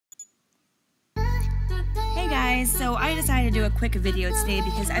guys, so I decided to do a quick video today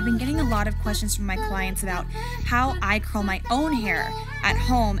because I've been getting a lot of questions from my clients about how I curl my own hair at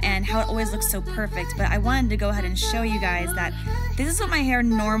home and how it always looks so perfect. But I wanted to go ahead and show you guys that this is what my hair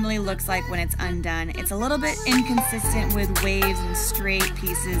normally looks like when it's undone. It's a little bit inconsistent with waves and straight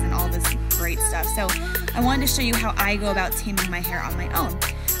pieces and all this great stuff. So I wanted to show you how I go about taming my hair on my own.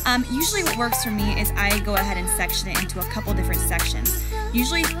 Usually what works for me is I go ahead and section it into a couple different sections.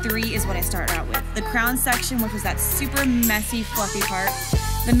 Usually 3 is what I start out with. The crown section, which was that super messy, fluffy part,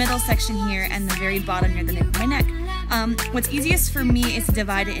 the middle section here, and the very bottom near the nape of my neck. What's easiest for me is to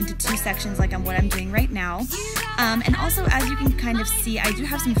divide it into 2 sections like what I'm doing right now. And also, as you can kind of see, I do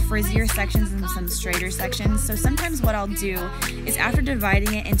have some frizzier sections and some straighter sections. So sometimes what I'll do is after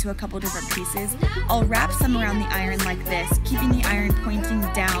dividing it into a couple different pieces, I'll wrap some around the iron like this, keeping the iron pointing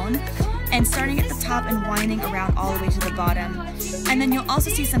down and starting at the top and winding around all the way to the bottom. And then you'll also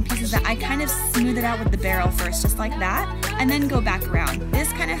see some pieces that I kind of smooth it out with the barrel first, just like that, and then go back around.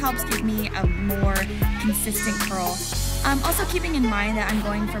 This kind of helps give me a more consistent curl. Also keeping in mind that I'm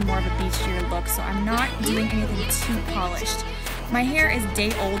going for more of a beachier look, so I'm not doing anything too polished. My hair is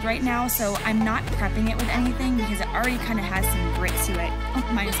day old right now, so I'm not prepping it with anything because it already kind of has some grit to it.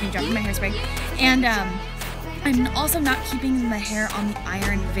 Oh, minus me dropping my hairspray. And I'm also not keeping the hair on the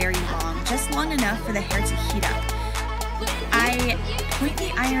iron very long, just long enough for the hair to heat up. I point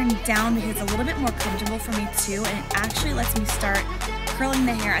the iron down because it's a little bit more comfortable for me too, and it actually lets me start curling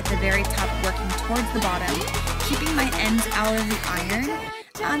the hair at the very top, working towards the bottom, keeping my ends out of the iron.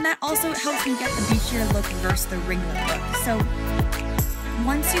 That also helps me get the beachier look versus the ringlet look. So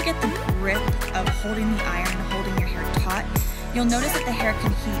once you get the grip of holding the iron, holding your hair taut, you'll notice that the hair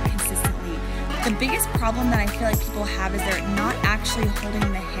can heat consistently. The biggest problem that I feel like people have is they're not actually holding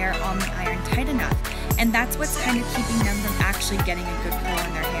the hair on the iron tight enough, and that's what's kind of keeping them from actually getting a good curl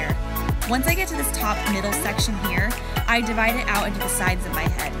in their hair. Once I get to this top middle section here, I divide it out into the sides of my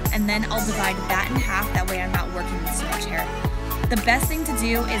head, and then I'll divide that in half, that way I'm not working with so much hair. The best thing to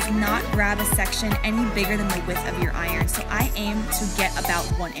do is not grab a section any bigger than the width of your iron, so I aim to get about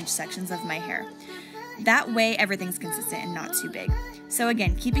 1-inch sections of my hair. That way everything's consistent and not too big. So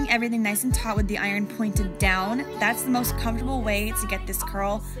again, keeping everything nice and taut with the iron pointed down, that's the most comfortable way to get this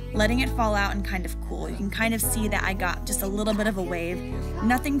curl, letting it fall out and kind of cool. You can kind of see that I got just a little bit of a wave,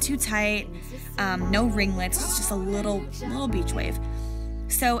 nothing too tight, no ringlets, just a little beach wave.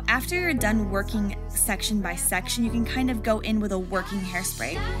 So after you're done working section by section, you can kind of go in with a working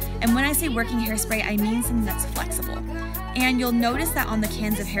hairspray. And when I say working hairspray, I mean something that's flexible. And you'll notice that on the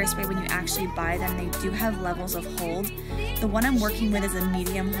cans of hairspray, when you actually buy them, they do have levels of hold. The one I'm working with is a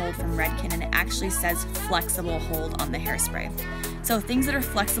medium hold from Redken, and it actually says flexible hold on the hairspray. So things that are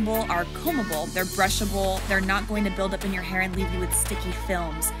flexible are combable, they're brushable, they're not going to build up in your hair and leave you with sticky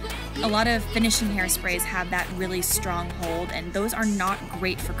films. A lot of finishing hairsprays have that really strong hold, and those are not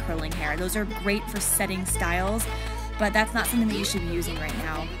great for curling hair. Those are great for setting styles, but that's not something that you should be using right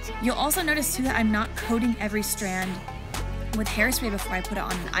now. You'll also notice too that I'm not coating every strand with hairspray before I put it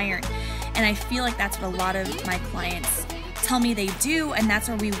on an iron, and I feel like that's what a lot of my clients tell me they do, and that's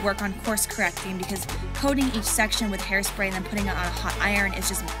where we work on course correcting, because coating each section with hairspray and then putting it on a hot iron is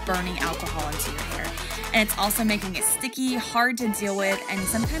just burning alcohol into your hair. And it's also making it sticky, hard to deal with, and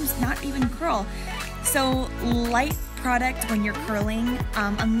sometimes not even curl. So light product when you're curling,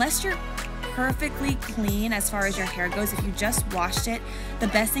 unless you're perfectly clean as far as your hair goes, if you just washed it, the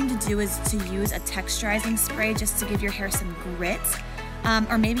best thing to do is to use a texturizing spray just to give your hair some grit,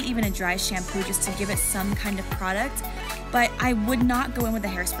 or maybe even a dry shampoo just to give it some kind of product. But I would not go in with the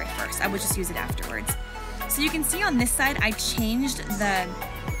hairspray first. I would just use it afterwards. So you can see on this side, I changed the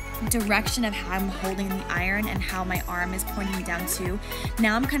direction of how I'm holding the iron and how my arm is pointing down too.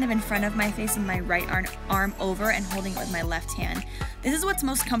 Now I'm kind of in front of my face and my right arm over and holding it with my left hand. This is what's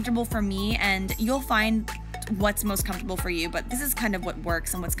most comfortable for me, and you'll find what's most comfortable for you, but this is kind of what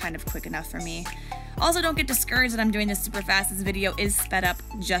works and what's kind of quick enough for me. Also, don't get discouraged that I'm doing this super fast. This video is sped up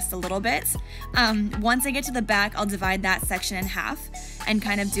just a little bit. Once I get to the back, I'll divide that section in half and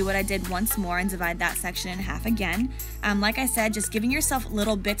kind of do what I did once more and divide that section in half again. Like I said, just giving yourself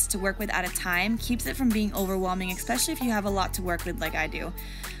little bits to work with at a time keeps it from being overwhelming, especially if you have a lot to work with like I do.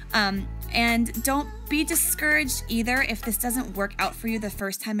 And don't be discouraged either if this doesn't work out for you the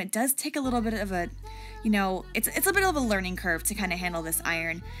first time. It does take a little bit of a, it's a bit of a learning curve to kind of handle this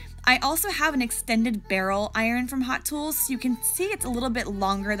iron. I also have an extended barrel iron from Hot Tools, so you can see it's a little bit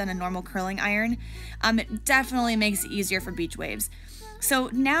longer than a normal curling iron. It definitely makes it easier for beach waves.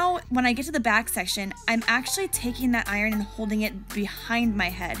 So now when I get to the back section, I'm actually taking that iron and holding it behind my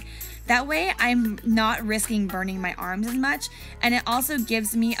head. That way I'm not risking burning my arms as much, and it also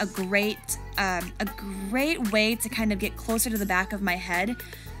gives me a great a great way to kind of get closer to the back of my head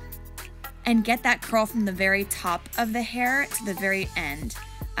and get that curl from the very top of the hair to the very end.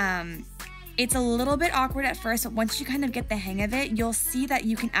 It's a little bit awkward at first, but once you kind of get the hang of it, you'll see that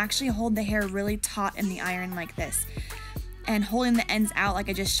you can actually hold the hair really taut in the iron like this. And holding the ends out like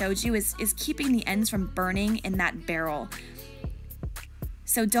I just showed you is keeping the ends from burning in that barrel.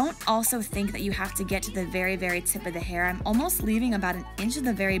 So don't also think that you have to get to the very, very tip of the hair. I'm almost leaving about an inch of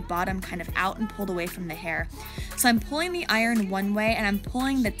the very bottom kind of out and pulled away from the hair. So I'm pulling the iron one way and I'm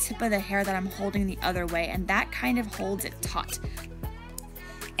pulling the tip of the hair that I'm holding the other way, and that kind of holds it taut.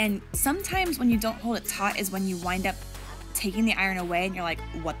 And sometimes when you don't hold it taut is when you wind up taking the iron away and you're like,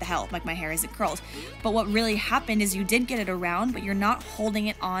 what the hell, like my hair isn't curled. But what really happened is you did get it around, but you're not holding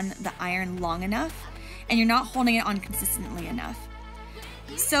it on the iron long enough and you're not holding it on consistently enough.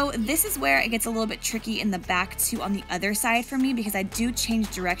 So this is where it gets a little bit tricky in the back too on the other side for me, because I do change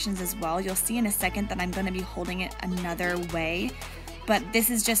directions as well. You'll see in a second that I'm going to be holding it another way, but this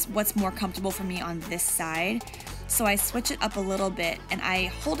is just what's more comfortable for me on this side. So I switch it up a little bit and I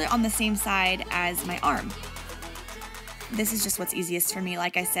hold it on the same side as my arm. This is just what's easiest for me.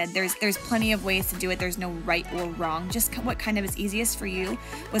 Like I said, there's plenty of ways to do it. There's no right or wrong. Just what kind of is easiest for you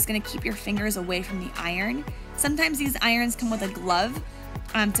was going to keep your fingers away from the iron. Sometimes these irons come with a glove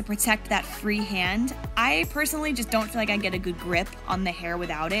to protect that free hand. I personally just don't feel like I get a good grip on the hair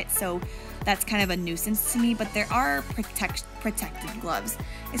without it, so that's kind of a nuisance to me, but there are protective gloves,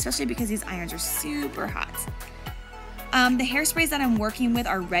 especially because these irons are super hot. The hairsprays that I'm working with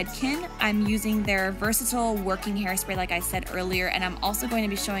are Redken. I'm using their Versatile Working hairspray like I said earlier, and I'm also going to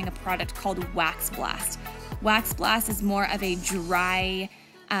be showing a product called Wax Blast. Wax Blast is more of a dry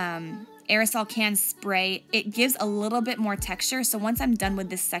aerosol can spray. It gives a little bit more texture, so once I'm done with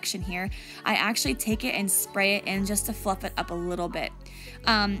this section here, I actually take it and spray it in just to fluff it up a little bit.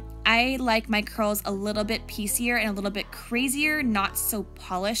 I like my curls a little bit piecier and a little bit crazier, not so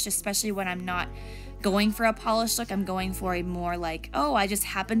polished, especially when I'm not going for a polished look. I'm going for a more like, oh, I just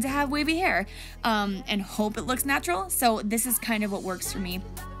happen to have wavy hair and hope it looks natural. So this is kind of what works for me.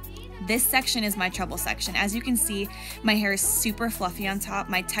 This section is my trouble section. As you can see, my hair is super fluffy on top.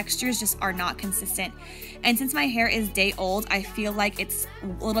 My textures just are not consistent. And since my hair is day old, I feel like it's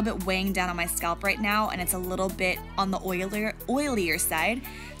a little bit weighing down on my scalp right now, and it's a little bit on the oilier side.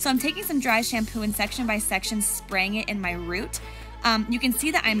 So I'm taking some dry shampoo and section by section spraying it in my root. You can see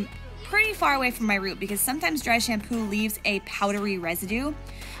that I'm pretty far away from my root because sometimes dry shampoo leaves a powdery residue.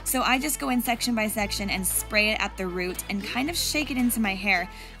 So I just go in section by section and spray it at the root and kind of shake it into my hair.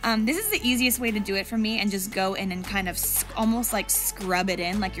 This is the easiest way to do it for me, and just go in and kind of almost like scrub it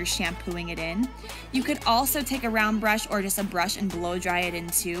in like you're shampooing it in. You could also take a round brush or just a brush and blow dry it in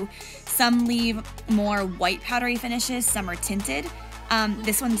too. Some leave more white powdery finishes, some are tinted.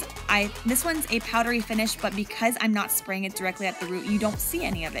 This one's a powdery finish, but because I'm not spraying it directly at the root, you don't see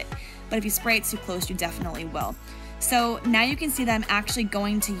any of it. But if you spray it too close, you definitely will. So now you can see that I'm actually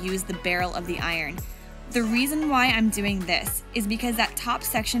going to use the barrel of the iron. The reason why I'm doing this is because that top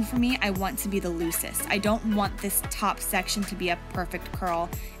section for me, I want to be the loosest. I don't want this top section to be a perfect curl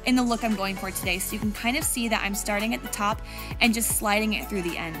in the look I'm going for today. So you can kind of see that I'm starting at the top and just sliding it through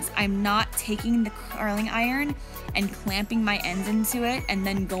the ends. I'm not taking the curling iron and clamping my ends into it and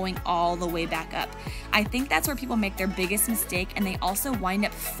then going all the way back up. I think that's where people make their biggest mistake, and they also wind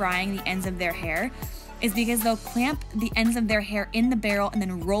up frying the ends of their hair, is because they'll clamp the ends of their hair in the barrel and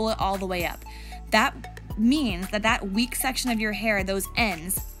then roll it all the way up. That means that that weak section of your hair, those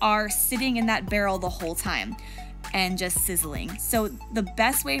ends, are sitting in that barrel the whole time and just sizzling. So the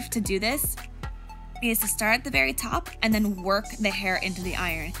best way to do this is to start at the very top and then work the hair into the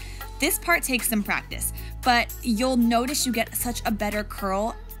iron. This part takes some practice, but you'll notice you get such a better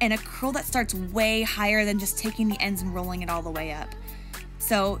curl, and a curl that starts way higher than just taking the ends and rolling it all the way up.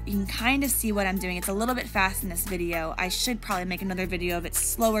 So you can kind of see what I'm doing. It's a little bit fast in this video. I should probably make another video of it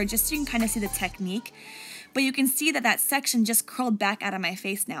slower just so you can kind of see the technique. But you can see that that section just curled back out of my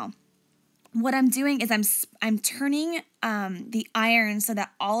face now. What I'm doing is I'm turning the iron so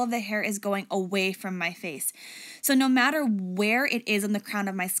that all of the hair is going away from my face. So no matter where it is on the crown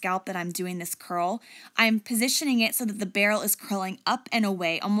of my scalp that I'm doing this curl, I'm positioning it so that the barrel is curling up and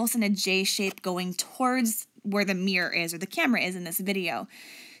away, almost in a J shape going towards where the mirror is or the camera is in this video.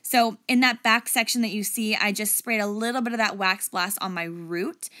 So in that back section that you see, I just sprayed a little bit of that Wax Blast on my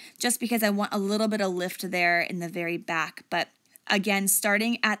root just because I want a little bit of lift there in the very back. But again,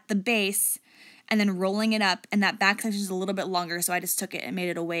 starting at the base and then rolling it up, and that back section is a little bit longer, so I just took it and made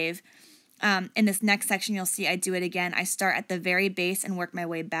it a wave. In this next section, you'll see I do it again. I start at the very base and work my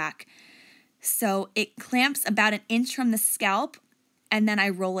way back. So it clamps about an inch from the scalp, and then I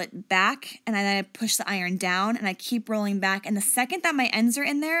roll it back, and then I push the iron down, and I keep rolling back. And the second that my ends are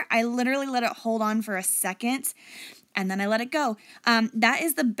in there, I literally let it hold on for a second, and then I let it go. That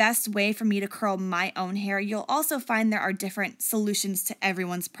is the best way for me to curl my own hair. You'll also find there are different solutions to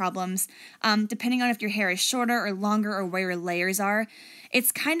everyone's problems, depending on if your hair is shorter or longer or where your layers are.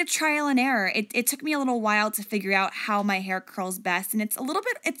 It's kind of trial and error. It took me a little while to figure out how my hair curls best, and it's a little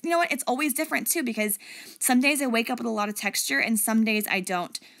bit, you know what, it's always different too, because some days I wake up with a lot of texture and some days I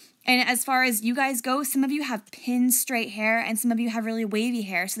don't. And as far as you guys go, some of you have pin straight hair and some of you have really wavy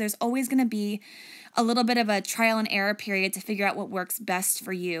hair, so there's always going to be a little bit of a trial and error period to figure out what works best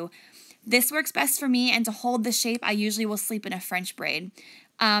for you. This works best for me, and to hold the shape, I usually will sleep in a French braid.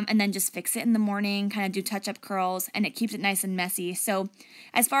 And then just fix it in the morning, kind of do touch-up curls, and it keeps it nice and messy. So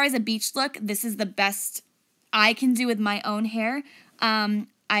as far as a beach look, this is the best I can do with my own hair.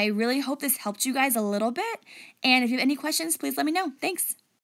 I really hope this helped you guys a little bit, and if you have any questions, please let me know. Thanks.